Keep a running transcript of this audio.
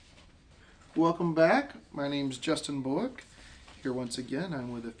Welcome back. My name's Justin Bullock. Here once again,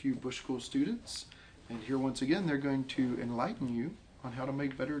 I'm with a few Bush School students. And here once again, they're going to enlighten you on how to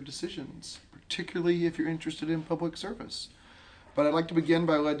make better decisions, particularly if you're interested in public service. But I'd like to begin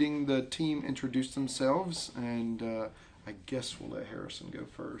by letting the team introduce themselves, and I guess we'll let Harrison go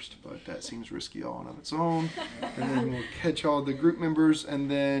first, but that seems risky all on its own. And then we'll catch all the group members, and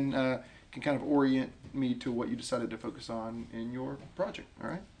then can kind of orient me to what you decided to focus on in your project, all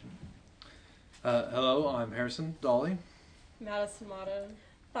right? Hello, I'm Harrison Dolly. Madison Motto.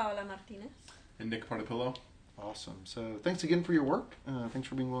 Paola Martinez. And Nick Partapillo. Awesome. So thanks again for your work. Thanks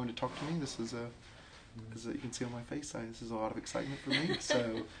for being willing to talk to me. This is as you can see on my face, this is a lot of excitement for me.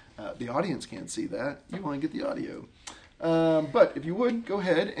 So the audience can't see that. You only get the audio. But if you would, go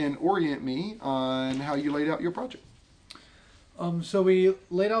ahead and orient me on how you laid out your project. So we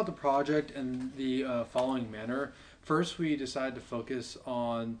laid out the project in the following manner. First, we decided to focus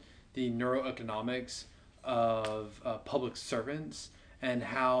on the neuroeconomics of public servants and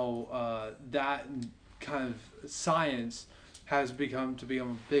how that kind of science has become a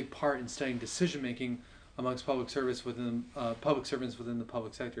big part in studying decision making amongst public servants within the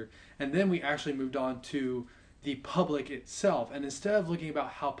public sector. And then we actually moved on to the public itself. And instead of looking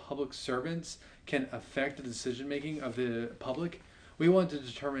about how public servants can affect the decision making of the public, we wanted to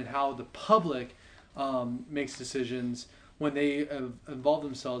determine how the public makes decisions when they involve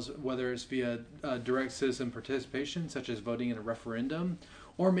themselves, whether it's via direct citizen participation, such as voting in a referendum,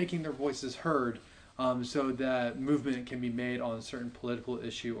 or making their voices heard, so that movement can be made on a certain political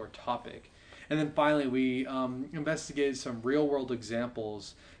issue or topic. And then finally, we investigated some real-world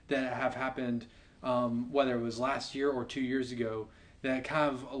examples that have happened, whether it was last year or 2 years ago, that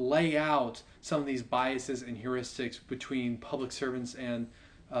kind of lay out some of these biases and heuristics between public servants and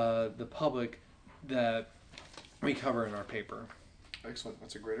the public that we cover in our paper. Excellent.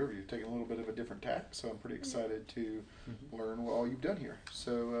 That's a great overview. Taking a little bit of a different tack, so I'm pretty excited to learn what all you've done here.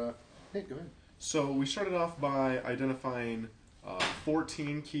 So, Nate, go ahead. So we started off by identifying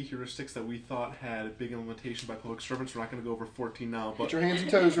 14 key heuristics that we thought had big implementation by public servants. We're not going to go over 14 now, but get your hands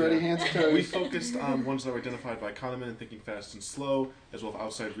and toes ready. Hands and toes. We focused on ones that were identified by Kahneman and Thinking Fast and Slow, as well as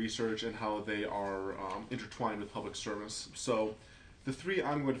outside research and how they are intertwined with public service. So the three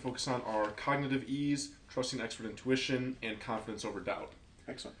I'm going to focus on are cognitive ease, trusting expert intuition, and confidence over doubt.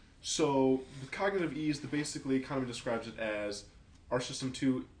 Excellent. So the cognitive ease, basically Kahneman describes it as our system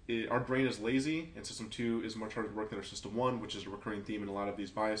 2, our brain is lazy, and system 2 is much harder to work than our system 1, which is a recurring theme in a lot of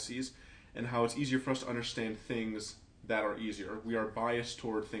these biases, and how it's easier for us to understand things that are easier. We are biased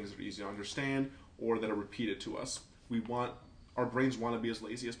toward things that are easy to understand or that are repeated to us. Our brains want to be as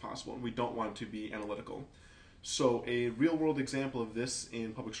lazy as possible, and we don't want to be analytical. So a real-world example of this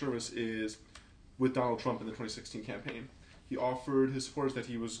in public service is with Donald Trump in the 2016 campaign. He offered his supporters that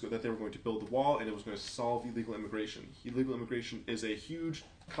they were going to build the wall and it was going to solve illegal immigration. Illegal immigration is a huge,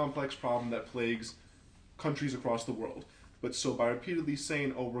 complex problem that plagues countries across the world. But so by repeatedly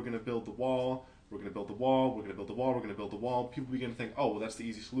saying, oh, we're going to build the wall, we're going to build the wall, we're going to build the wall, we're going to build the wall, people begin to think, oh, well, that's the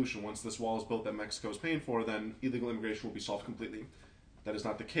easy solution. Once this wall is built that Mexico is paying for, then illegal immigration will be solved completely. That is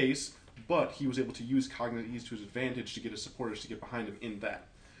not the case, but he was able to use cognitive ease to his advantage to get his supporters to get behind him in that.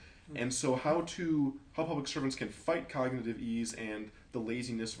 And so how public servants can fight cognitive ease and the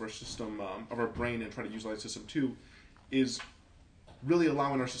laziness of our system, of our brain, and try to utilize system 2 is really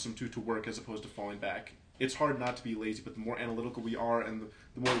allowing our system 2 to work as opposed to falling back. It's hard not to be lazy, but the more analytical we are and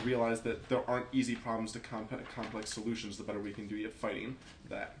the more we realize that there aren't easy problems to complex solutions, the better we can do at fighting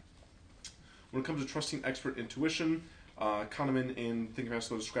that. When it comes to trusting expert intuition, Kahneman in Thinking Fast and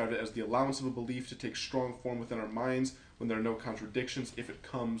Slow described it as the allowance of a belief to take strong form within our minds when there are no contradictions if it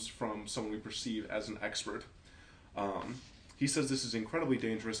comes from someone we perceive as an expert. He says this is incredibly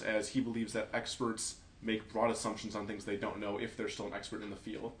dangerous as he believes that experts make broad assumptions on things they don't know if they're still an expert in the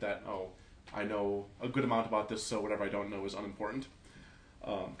field. That, oh, I know a good amount about this, so whatever I don't know is unimportant.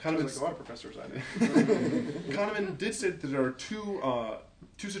 Sounds like a lot of professors I know. Kahneman did say that there are two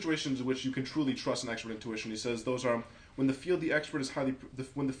situations in which you can truly trust an expert intuition. He says those are when the field of the expert is highly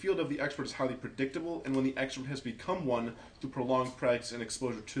predictable, and when the expert has become one through prolonged practice and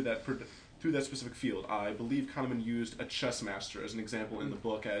exposure to that specific field. I believe Kahneman used a chess master as an example in the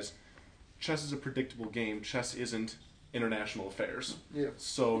book, as chess is a predictable game. Chess isn't international affairs. Yeah.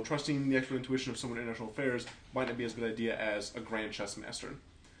 So trusting the expert intuition of someone in international affairs might not be as good an idea as a grand chess master.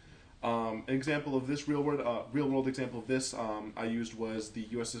 An example of this real world example of this I used was the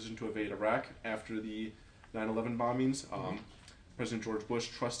U.S. decision to invade Iraq after the 9/11 bombings. President George Bush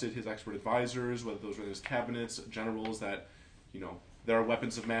trusted his expert advisors, whether those were his cabinets, generals, that there are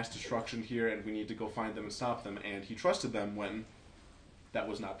weapons of mass destruction here and we need to go find them and stop them. And he trusted them when that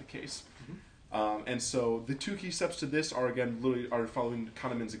was not the case. And so the two key steps to this are, again, literally are following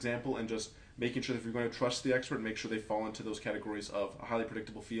Kahneman's example and just making sure that if you're going to trust the expert, make sure they fall into those categories of a highly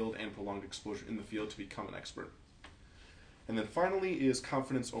predictable field and prolonged exposure in the field to become an expert. And then finally is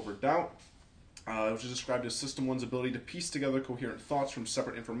confidence over doubt, which is described as System 1's ability to piece together coherent thoughts from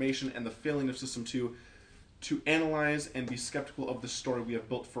separate information, and the failing of System 2 to analyze and be skeptical of the story we have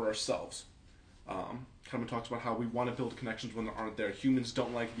built for ourselves. Kahneman talks about how we want to build connections when there aren't there. Humans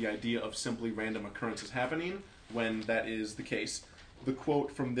don't like the idea of simply random occurrences happening when that is the case. The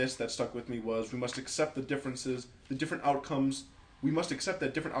quote from this that stuck with me was, "We must accept the differences, the different outcomes. We must accept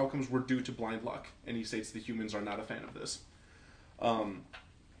that different outcomes were due to blind luck." And he states that humans are not a fan of this.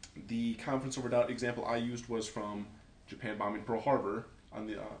 The confidence over doubt example I used was from Japan bombing Pearl Harbor on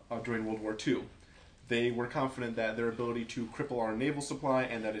the during World War II. They were confident that their ability to cripple our naval supply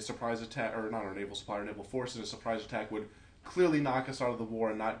and that a surprise attack, or not our naval supply, our naval forces, a surprise attack would clearly knock us out of the war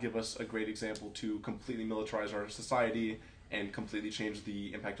and not give us a great example to completely militarize our society and completely change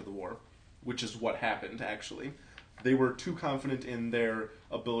the impact of the war, which is what happened, actually. They were too confident in their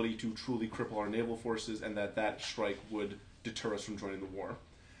ability to truly cripple our naval forces and that strike would deter us from joining the war.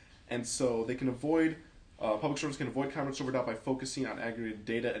 And so they can avoid, public servants can avoid confidence over doubt by focusing on aggregated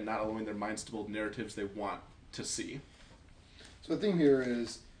data and not allowing their minds to build narratives they want to see. So the theme here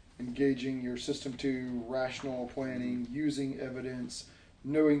is engaging your System 2 rational planning, using evidence,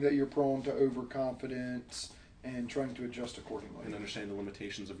 knowing that you're prone to overconfidence, and trying to adjust accordingly. And understanding the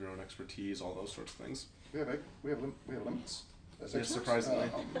limitations of your own expertise, all those sorts of things. We have limits. That's Yes, experts? surprisingly.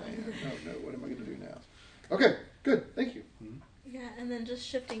 Oh man, no, what am I going to do now? Okay, good, thank you. Yeah, and then just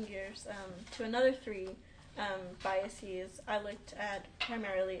shifting gears to another three biases, I looked at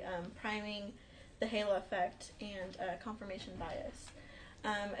primarily priming, the halo effect, and confirmation bias.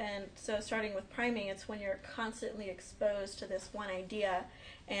 And so starting with priming, it's when you're constantly exposed to this one idea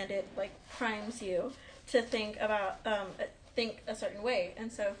and it like primes you to think about, think a certain way.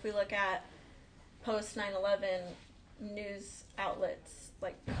 And so if we look at post 9/11 news outlets,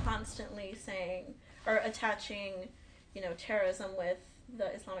 like constantly saying or attaching, you know, terrorism with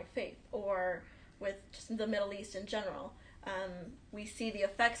the Islamic faith or with just the Middle East in general, we see the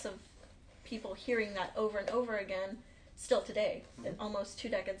effects of people hearing that over and over again still today, almost 2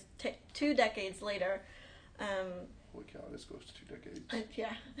 decades later. Holy cow, this goes to 2 decades.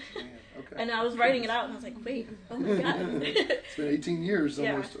 Yeah. Man, okay. And I was writing it out and I was like, wait, oh my god. It's been 18 years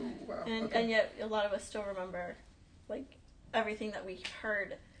Yeah. almost. Oh, wow. And, okay. and yet a lot of us still remember like everything that we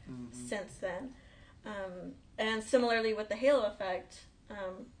heard since then. And similarly with the halo effect,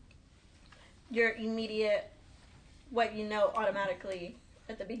 your immediate, what you know automatically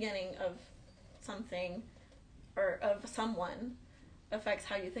at the beginning of something or of someone affects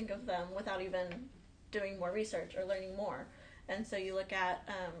how you think of them without even doing more research or learning more. And so you look at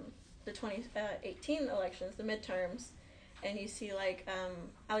the 2018 elections, the midterms, and you see like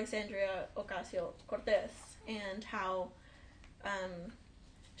Alexandria Ocasio-Cortez and how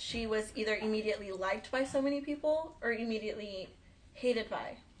she was either immediately liked by so many people or immediately hated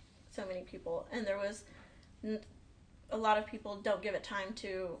by so many people. And there was a lot of people don't give it time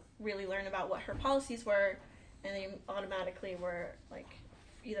to really learn about what her policies were, and they automatically were like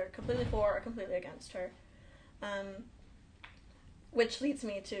either completely for or completely against her. Which leads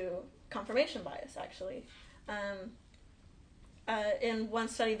me to confirmation bias, actually. In one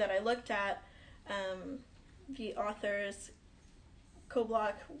study that I looked at, the authors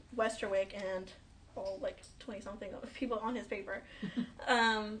Koblock, Westerwick, and all like 20-something people on his paper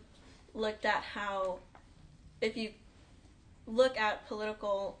looked at how if you look at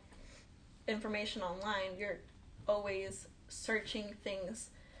political information online, you're always searching things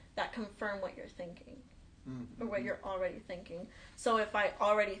that confirm what you're thinking or what you're already thinking. So if I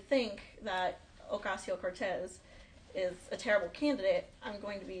already think that Ocasio-Cortez is a terrible candidate, I'm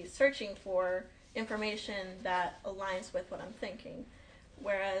going to be searching for information that aligns with what I'm thinking.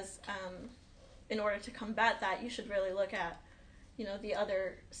 Whereas in order to combat that, you should really look at, you know, the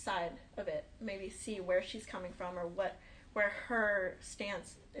other side of it. Maybe see where she's coming from or where her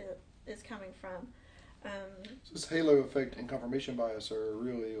stance is coming from. So this halo effect and confirmation bias are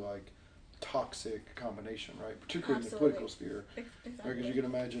really like toxic combination, right? Particularly Absolutely. in the political sphere. Exactly. Because you can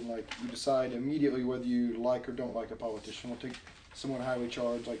imagine, like, you decide immediately whether you like or don't like a politician. We'll take someone highly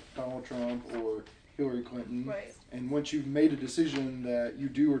charged like Donald Trump or Hillary Clinton. Right. And once you've made a decision that you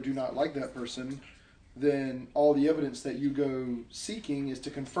do or do not like that person, then all the evidence that you go seeking is to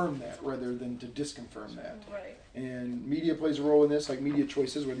confirm that rather than to disconfirm that. Right. And media plays a role in this, like media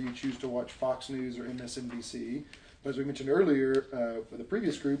choices, whether you choose to watch Fox News or MSNBC. But as we mentioned earlier, for the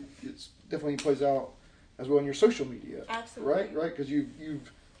previous group, it definitely plays out as well in your social media. Absolutely. Right? Because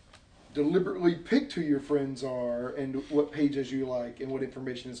you've deliberately picked who your friends are and what pages you like and what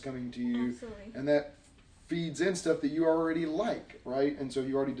information is coming to you. Absolutely. And that feeds in stuff that you already like, right? And so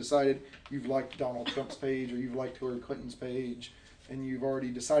you already decided you've liked Donald Trump's page or you've liked Hillary Clinton's page, and you've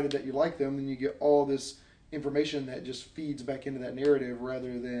already decided that you like them, then you get all this information that just feeds back into that narrative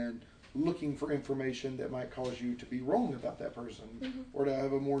rather than looking for information that might cause you to be wrong about that person or to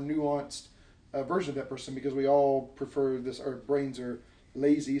have a more nuanced version of that person, because we all prefer this, our brains are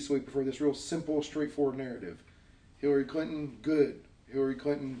lazy, so we prefer this real simple, straightforward narrative. Hillary Clinton, good. Hillary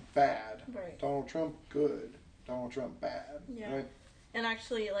Clinton, bad. Right. Donald Trump, good. Donald Trump, bad. Yeah. Right? And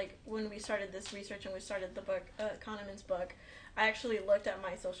actually, like, when we started this research and we started the book, Kahneman's book, I actually looked at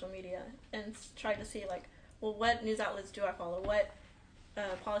my social media and tried to see, like, well, what news outlets do I follow? What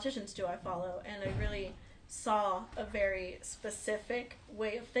politicians do I follow? And I really saw a very specific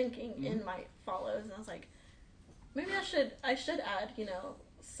way of thinking in my follows. And I was like, maybe I should add, you know,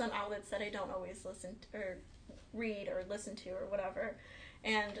 some outlets that I don't always listen to, or read or listen to or whatever.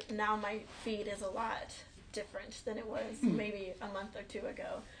 And now my feed is a lot different than it was maybe a month or two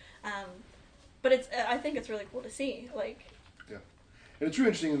ago. But I think it's really cool to see. Like, yeah. And it's really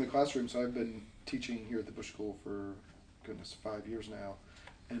interesting in the classroom. So I've been teaching here at the Bush School for, goodness, 5 years now.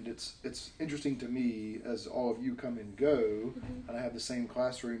 And it's interesting to me as all of you come and go, and I have the same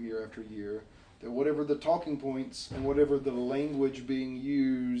classroom year after year, that whatever the talking points and whatever the language being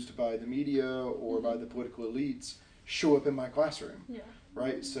used by the media or by the political elites show up in my classroom. yeah.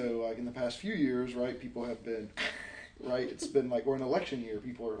 Right? So like in the past few years, right, people have been, right, it's been like, or an election year,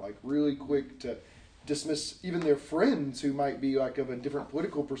 people are like really quick to dismiss even their friends who might be like of a different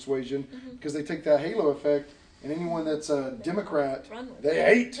political persuasion because they take that halo effect, and anyone that's a Democrat, they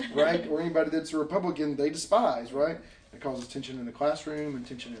hate, right? Or anybody that's a Republican, they despise, right? It causes tension in the classroom and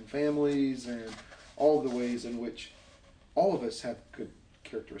tension in families and all of the ways in which all of us have good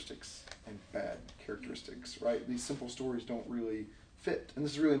characteristics and bad characteristics, right? These simple stories don't really fit. And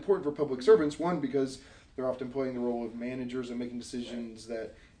this is really important for public servants, one, because they're often playing the role of managers and making decisions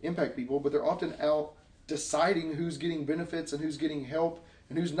that impact people, but they're often out deciding who's getting benefits and who's getting help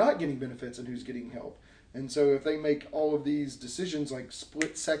and who's not getting benefits and who's getting help. And so if they make all of these decisions like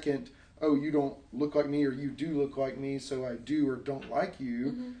split second, oh, you don't look like me or you do look like me, so I do or don't like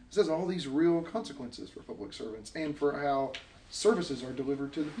you, this has all these real consequences for public servants and for how services are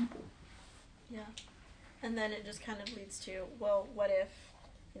delivered to the people. Yeah. And then it just kind of leads to, well, what if,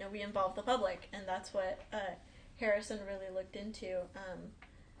 you know, we involve the public? And that's what Harrison really looked into.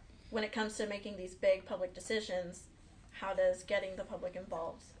 When it comes to making these big public decisions, how does getting the public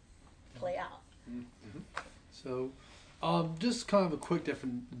involved play out? So, just kind of a quick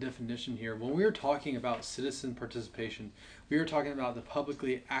definition here. When we were talking about citizen participation, we were talking about the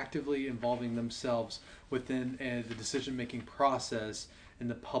publicly actively involving themselves within the decision-making process in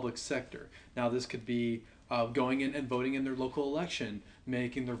the public sector. Now, this could be going in and voting in their local election,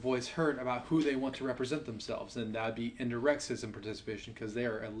 making their voice heard about who they want to represent themselves, and that would be indirect citizen participation because they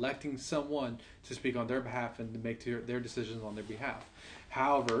are electing someone to speak on their behalf and to make their decisions on their behalf.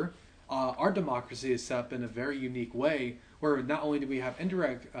 However, our democracy is set up in a very unique way where not only do we have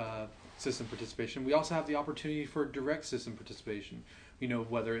indirect citizen participation, we also have the opportunity for direct citizen participation. You know,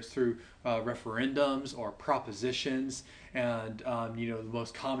 whether it's through referendums or propositions, and you know, the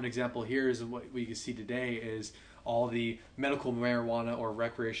most common example here is what we can see today is all the medical marijuana or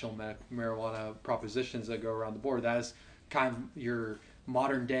recreational marijuana propositions that go around the board. That is kind of your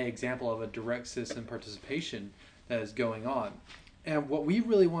modern day example of a direct citizen participation that is going on. And what we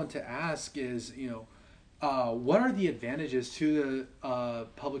really want to ask is, you know, what are the advantages to the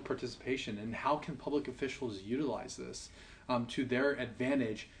public participation, and how can public officials utilize this to their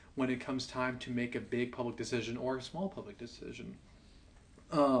advantage when it comes time to make a big public decision or a small public decision?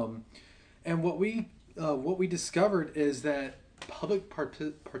 And what we discovered is that public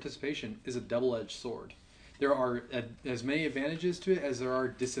participation is a double-edged sword. There are as many advantages to it as there are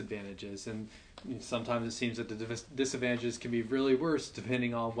disadvantages, and sometimes it seems that the disadvantages can be really worse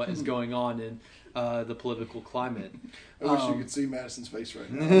depending on what is going on in the political climate. I wish you could see Madison's face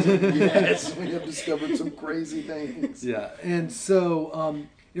right now. Yes, we have discovered some crazy things. Yeah, and so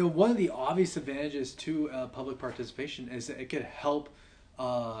you know, one of the obvious advantages to public participation is that it could help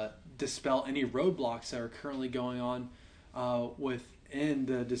dispel any roadblocks that are currently going on within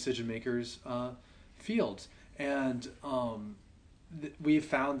the decision makers' fields, and we've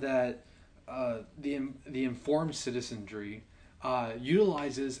found that the informed citizenry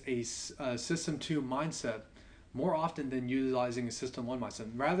utilizes a System 2 mindset more often than utilizing a System 1 mindset.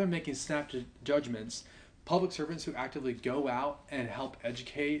 Rather than making snap judgments, public servants who actively go out and help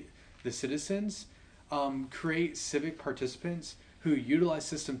educate the citizens create civic participants who utilize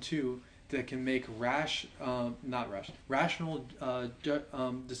System 2 that can make rational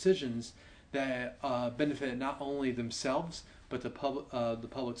decisions that benefit not only themselves but the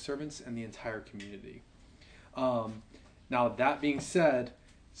public servants and the entire community. Now, that being said,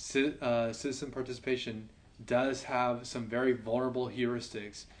 citizen participation does have some very vulnerable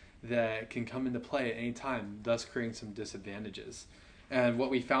heuristics that can come into play at any time, thus creating some disadvantages. And what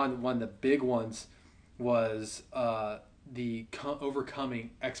we found, one of the big ones, was the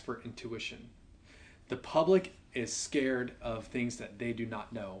overcoming expert intuition. The public is scared of things that they do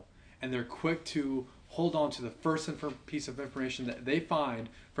not know, and they're quick to hold on to the first piece of information that they find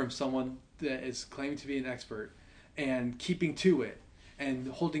from someone that is claiming to be an expert and keeping to it and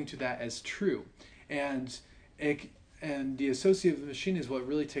holding to that as true. And the associative machine is what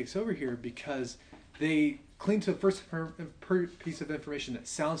really takes over here, because they cling to the first piece of information that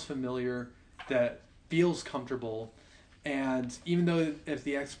sounds familiar, that feels comfortable, and even though if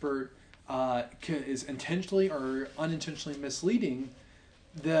the expert is intentionally or unintentionally misleading,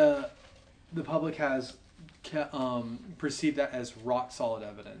 the public has perceived that as rock solid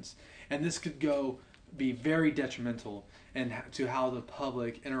evidence, and this could be very detrimental to how the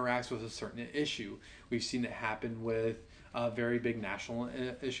public interacts with a certain issue. We've seen it happen with very big national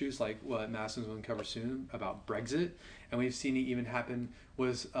issues like what Madison's going to cover soon about Brexit, and we've seen it even happen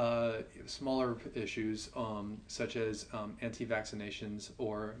with smaller issues such as anti-vaccinations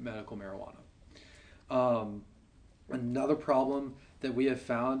or medical marijuana. Another problem that we have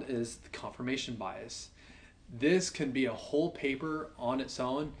found is the confirmation bias. This can be a whole paper on its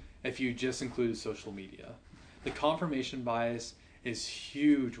own if you just included social media. The confirmation bias is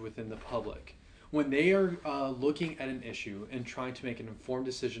huge within the public. When they are looking at an issue and trying to make an informed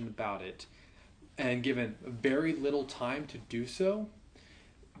decision about it, and given very little time to do so,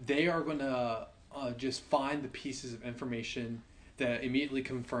 they are going to just find the pieces of information that immediately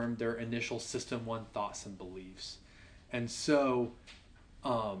confirm their initial System 1 thoughts and beliefs. And so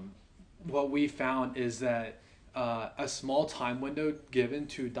what we found is that a small time window given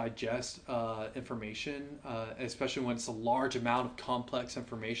to digest information, especially when it's a large amount of complex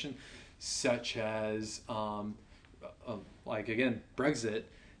information, such as, like again, Brexit,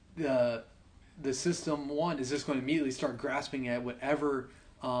 the System 1 is just going to immediately start grasping at whatever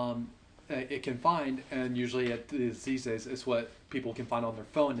it can find, and usually these days it's what people can find on their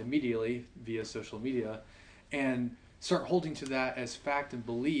phone immediately via social media, and start holding to that as fact and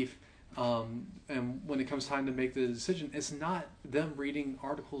belief. And when it comes time to make the decision, it's not them reading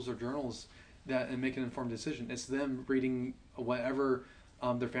articles or journals and make an informed decision. It's them reading whatever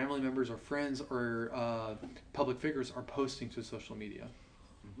their family members or friends or public figures are posting to social media.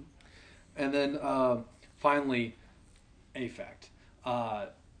 Mm-hmm. And then finally, affect.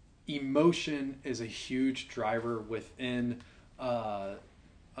 Emotion is a huge driver within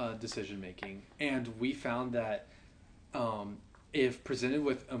decision making, and we found that if presented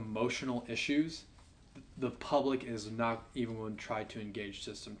with emotional issues, the public is not even going to try to engage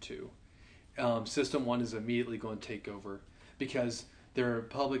System 2. System 1 is immediately going to take over because their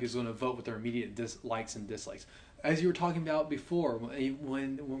public is going to vote with their immediate likes and dislikes. As you were talking about before,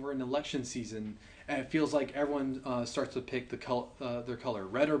 when we're in election season, it feels like everyone starts to pick their color,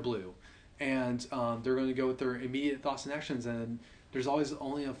 red or blue, and they're going to go with their immediate thoughts and actions. And there's always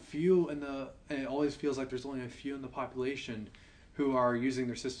only a few it always feels like there's only a few in the population who are using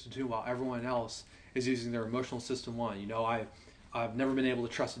their System 2 while everyone else is using their emotional System 1. You know, I've never been able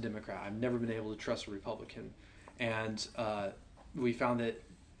to trust a Democrat. I've never been able to trust a Republican. And we found that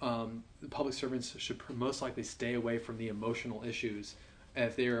the public servants should most likely stay away from the emotional issues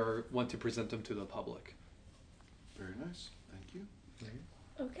if they want to present them to the public. Very nice. Thank you.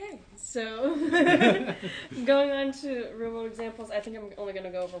 Okay, so going on to real world examples, I think I'm only going to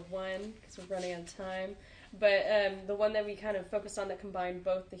go over one because we're running out of time. But the one that we kind of focused on that combined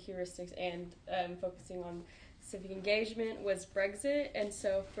both the heuristics and focusing on civic engagement was Brexit. And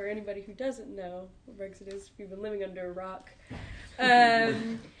so for anybody who doesn't know what Brexit is, if you've been living under a rock,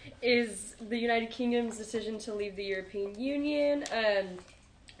 is the United Kingdom's decision to leave the European Union.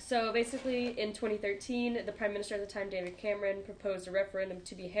 So basically in 2013, the Prime Minister at the time, David Cameron, proposed a referendum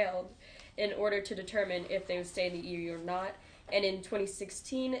to be held in order to determine if they would stay in the EU or not. And in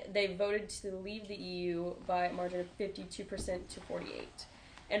 2016, they voted to leave the EU by a margin of 52% to 48%.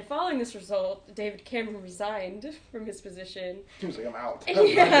 And following this result, David Cameron resigned from his position. He was like, I'm out.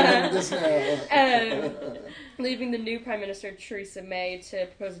 Leaving the new Prime Minister, Theresa May, to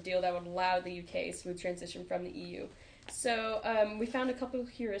propose a deal that would allow the UK a smooth transition from the EU. So we found a couple of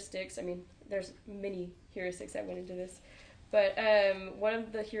heuristics. I mean, there's many heuristics that went into this. But one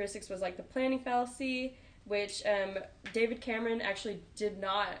of the heuristics was like the planning fallacy, which David Cameron actually did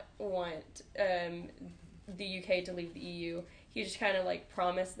not want the UK to leave the EU. He just kind of like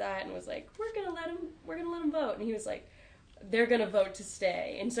promised that and was like, we're gonna let him vote, and he was like, they're gonna vote to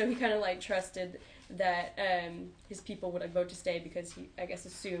stay, and so he kind of like trusted that his people would like vote to stay because he, I guess,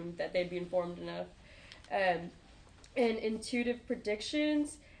 assumed that they'd be informed enough. And intuitive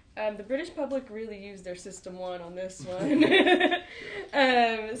predictions, the British public really used their System 1 on this one.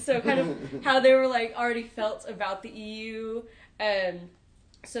 So kind of how they were like already felt about the EU.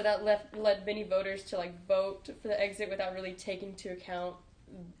 So that led many voters to like vote for the exit without really taking into account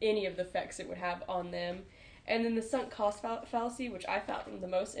any of the effects it would have on them. And then the sunk cost fallacy, which I found the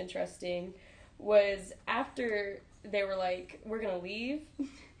most interesting, was after they were like, we're going to leave,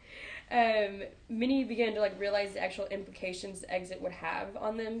 many began to like realize the actual implications the exit would have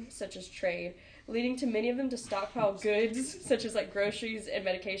on them, such as trade, leading to many of them to stockpile goods, such as like groceries and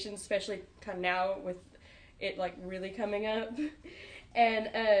medications, especially kind of now with it like really coming up.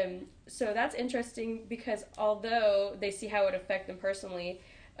 And so that's interesting because although they see how it would affect them personally,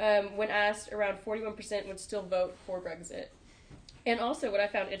 when asked, around 41% would still vote for Brexit. And also what I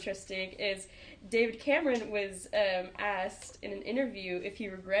found interesting is David Cameron was asked in an interview if he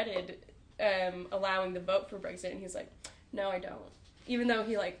regretted allowing the vote for Brexit, and he was like, no, I don't, even though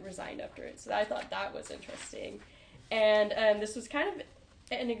he like resigned after it. So I thought that was interesting. And this was kind of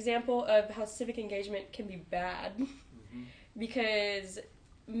an example of how civic engagement can be bad. Because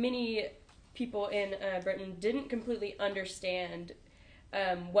many people in Britain didn't completely understand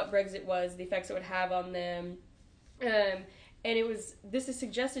what Brexit was, the effects it would have on them. And this is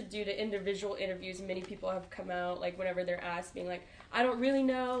suggested due to individual interviews. Many people have come out, like, whenever they're asked, being like, I don't really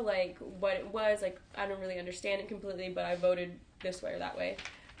know, like, what it was, like, I don't really understand it completely, but I voted this way or that way.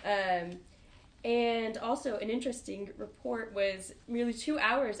 And also, an interesting report was nearly 2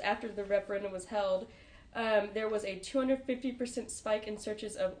 hours after the referendum was held, there was a 250% spike in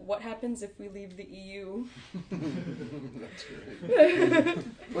searches of what happens if we leave the EU. That's great.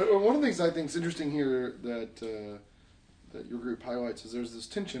 But one of the things I think is interesting here that your group highlights is there's this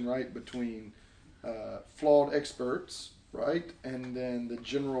tension, right, between flawed experts, right, and then the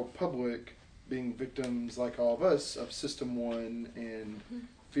general public being victims, like all of us, of System 1 and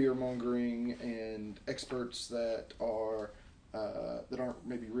fear-mongering and experts that aren't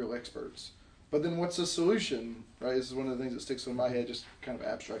maybe real experts. But then what's the solution, right? This is one of the things that sticks in my head, just kind of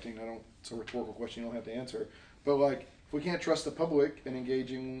abstracting. It's a rhetorical question you don't have to answer. But like, if we can't trust the public in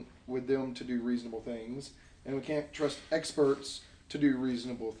engaging with them to do reasonable things, and we can't trust experts to do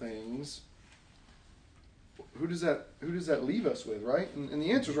reasonable things, who does that leave us with, right? And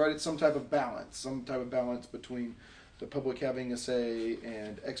the answer is, right, it's some type of balance between the public having a say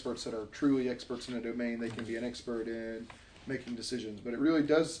and experts that are truly experts in a domain they can be an expert in making decisions. But it really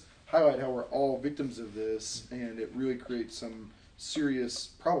does highlight how we're all victims of this, and it really creates some serious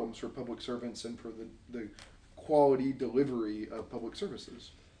problems for public servants and for the quality delivery of public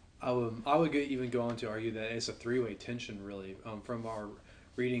services. I would even go on to argue that it's a three-way tension, really. From our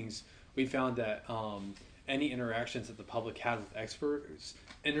readings, we found that any interactions that the public had with experts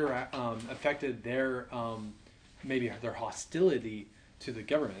affected their maybe their hostility to the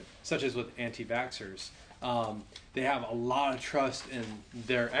government, such as with anti-vaxxers. They have a lot of trust in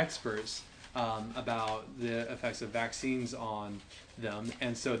their experts about the effects of vaccines on them,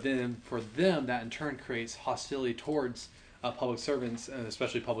 and so then for them that in turn creates hostility towards public servants, and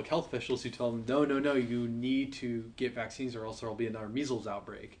especially public health officials, who tell them, no, you need to get vaccines or else there will be another measles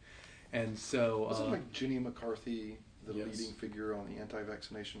outbreak. And so wasn't like Jenny McCarthy the leading figure on the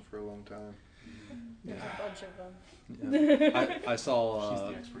anti-vaccination for a long time? There's a bunch of them. Yeah. I saw. She's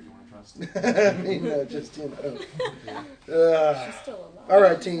the expert you want to trust. I mean, just She's still alive. all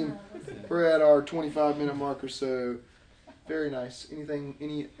right, team. We're at our 25-minute mark or so. Very nice.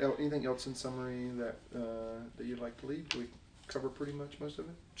 Anything else in summary that you'd like to leave? We cover pretty much most of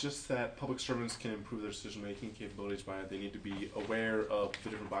it. Just that public servants can improve their decision-making capabilities by they need to be aware of the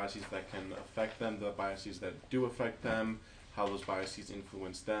different biases that can affect them, the biases that do affect them, how those biases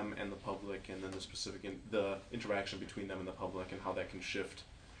influence them and the public, and then the interaction between them and the public, and how that can shift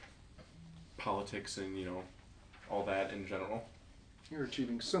politics and all that in general. You're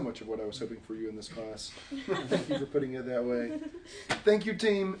achieving so much of what I was hoping for you in this class. Thank you for putting it that way. Thank you,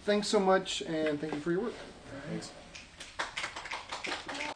 team. Thanks so much, and thank you for your work. Thanks.